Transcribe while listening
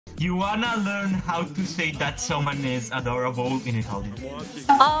You wanna learn how to say that someone is adorable in Italian? You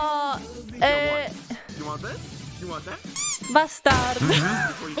want this? You want that? Bastard.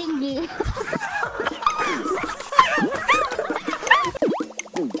 Thank you.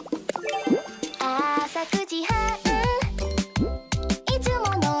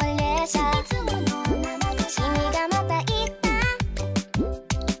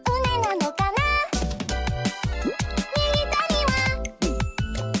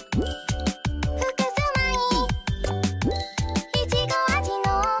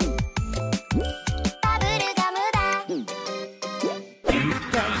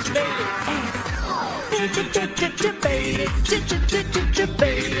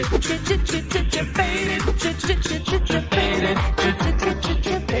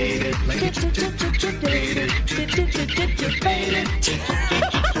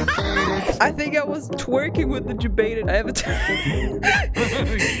 I think I was twerking with the debated avatar.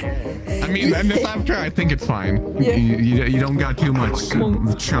 I mean, and this after, I think it's fine. Yeah. You don't got too much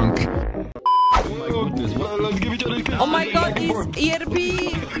chunk. Oh my god, he's ERP!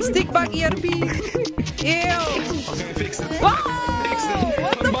 Stickback ERP! Ew! Okay, fix it. Wow!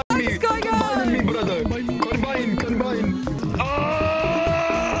 What the fuck is going on? Pardon me, brother. Combine.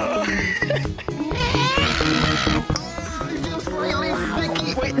 Oh! It feels slightly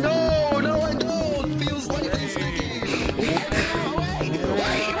sticky. Wait, no, I don't. It feels slightly sticky.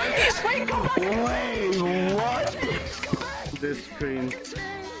 Wait, come back. Wait, what? This screen.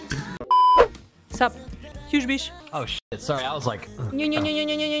 Sup? Huge bish. Oh shit, sorry, I was like... No.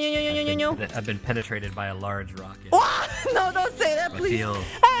 I've been penetrated by a large rocket. No, don't say that, please.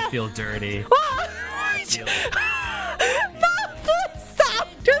 I feel dirty. No, please stop!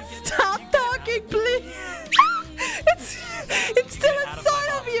 Just stop talking, please! It's still inside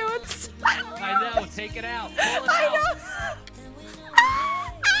of you! I know, take it out. Pull it I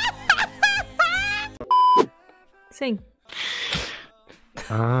know! Sing.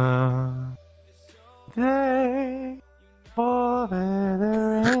 Day over the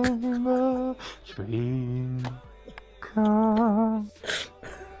rainbow tree come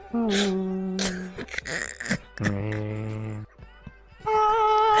rain.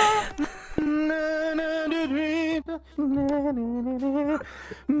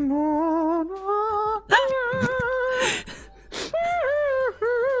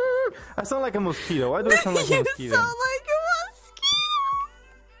 I sound like a mosquito. Why do I sound like a You mosquito? sound like a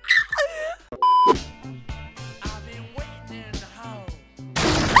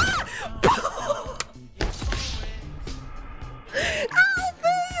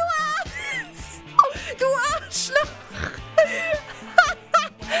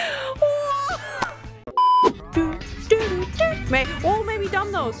Oh, maybe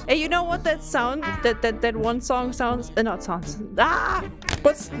Domino's. Hey, you know what that sound? That one song sounds? Not sounds. Ah!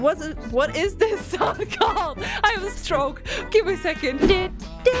 What is this song called? I have a stroke. Give me a second.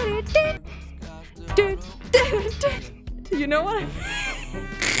 You know what I mean?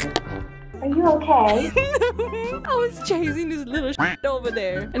 Are you okay? I was chasing this little shit over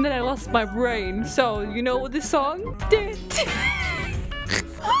there, and then I lost my brain. So, you know what this song?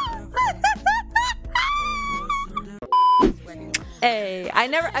 Hey,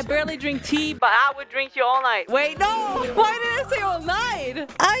 I barely drink tea, but I would drink you all night. Wait, no! Why did I say all night?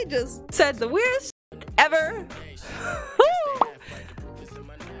 I just said the weirdest ever.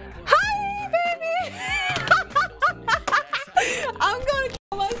 Hi, baby! I'm gonna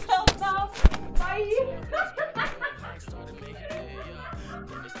kill myself now. Bye.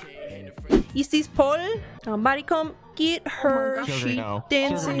 Is this Paul? Somebody come get her. She's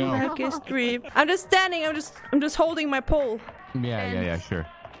dancing like a strip. I'm just standing. I'm just holding my pole. Yeah, sure.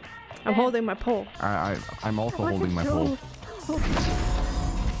 I'm holding my pole. I'm also holding my pole.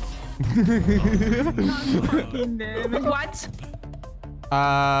 What?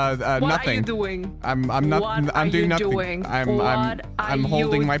 Nothing. What are you doing? I'm not. What I'm doing are nothing. you doing? I'm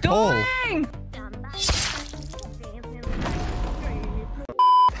holding my pole.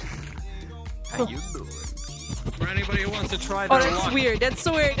 How you doing? For anybody who wants to try Oh, that's weird. That's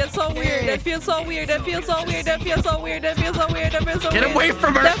so weird. That's so weird. That feels so weird. That feels so weird. That feels so weird. That feels so weird. That feels so weird. Get away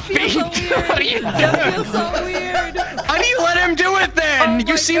from her That feels so feet. weird. What are you doing? That feels so weird. How do you let him do it then? Oh You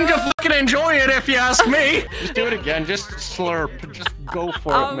my seem to God. fucking enjoy it if you ask me. Just do it again. Just slurp. Just go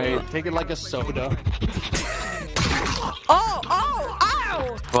for it, mate. Take it like a soda. Oh,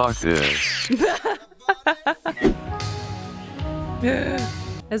 ow. Fuck this.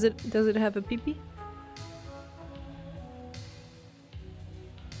 Does it have a pee-pee?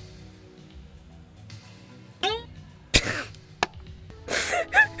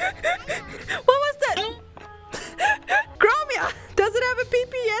 What was that? Chromia! Does it have a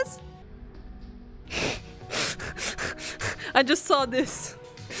pee-pee? Yes? I just saw this.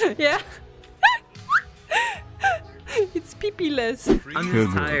 Yeah. It's pee-pee-less. I'm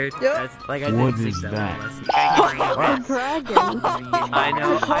just tired. That's, like, I What didn't is think that? Dragon. I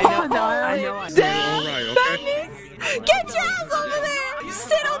know. Damn, Alright, okay. Dennis! Get your ass over there!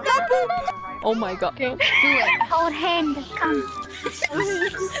 Sit on that poop! Oh my god. Okay, do it. Hold hand. Come. This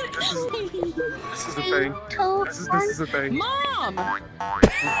is a thing. This is a thing. Mom!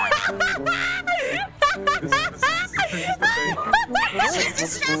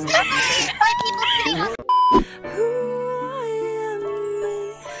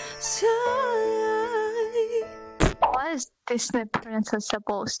 What is Disney princess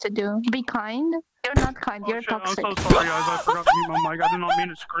supposed to do? Be kind? You're not kind. You're toxic. I'm so sorry, guys. I forgot to mute my mic. I did not mean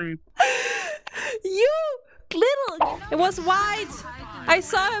to scream. You little. It was white. I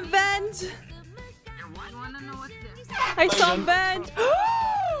saw a vent. I saw a vent. He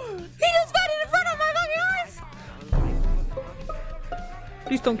just vented in front of my fucking eyes.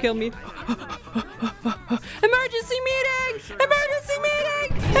 Please don't kill me. Emergency meeting! Emergency meeting!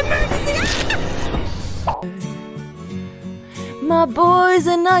 Emergency! My boy's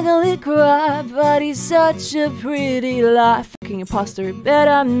an ugly crap, but he's such a pretty life. Fucking imposter, bet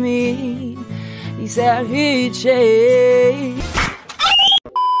on me. He said he'd change.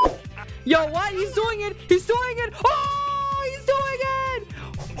 Yo, what? He's doing it! He's doing it! Oh, he's doing it!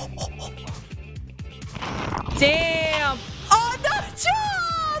 Damn! Oh, no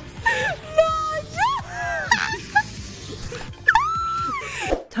chance! No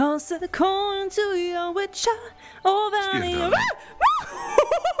chance! Toss the coin to your witcher. Oh, Vanny.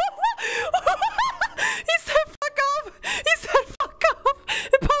 He said fuck off! He said fuck off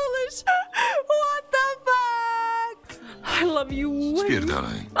in Polish! What the fuck? I love you.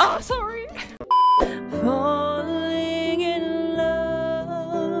 Oh, sorry. Falling in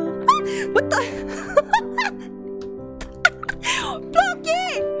love. What the? Blocky!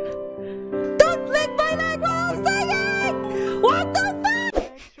 Don't lick my leg while I'm singing! What the fuck?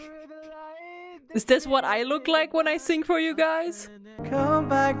 Is this what I look like when I sing for you guys? Come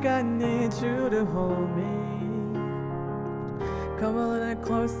back, I need you to hold me. Come a little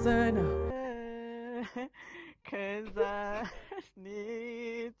closer now. Cause I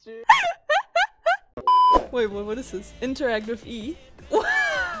need you. Wait, what is this? Interact with E.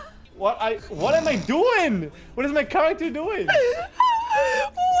 What am I doing? What is my character doing?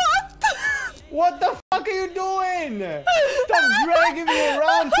 What the fuck are you doing? Stop dragging me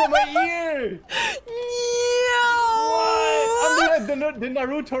around from my ear! What? I'm doing the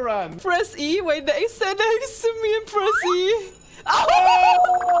Naruto run. Press E. Wait, they said next to me and press E.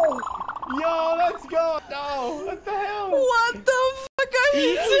 Oh! Yo, let's go! No, what the hell? What the fuck are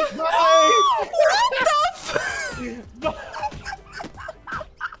you doing? What the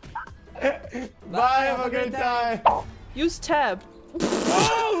Bye, have a good time. Use tab.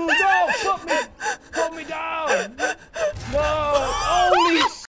 Oh no! Put me down! No! Holy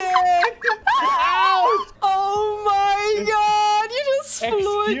shit! Ouch! Oh my god! You just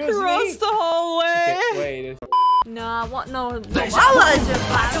flew Excuse across me? the hallway. Okay, wait. Nah, what? No. I was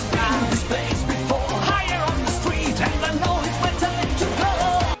just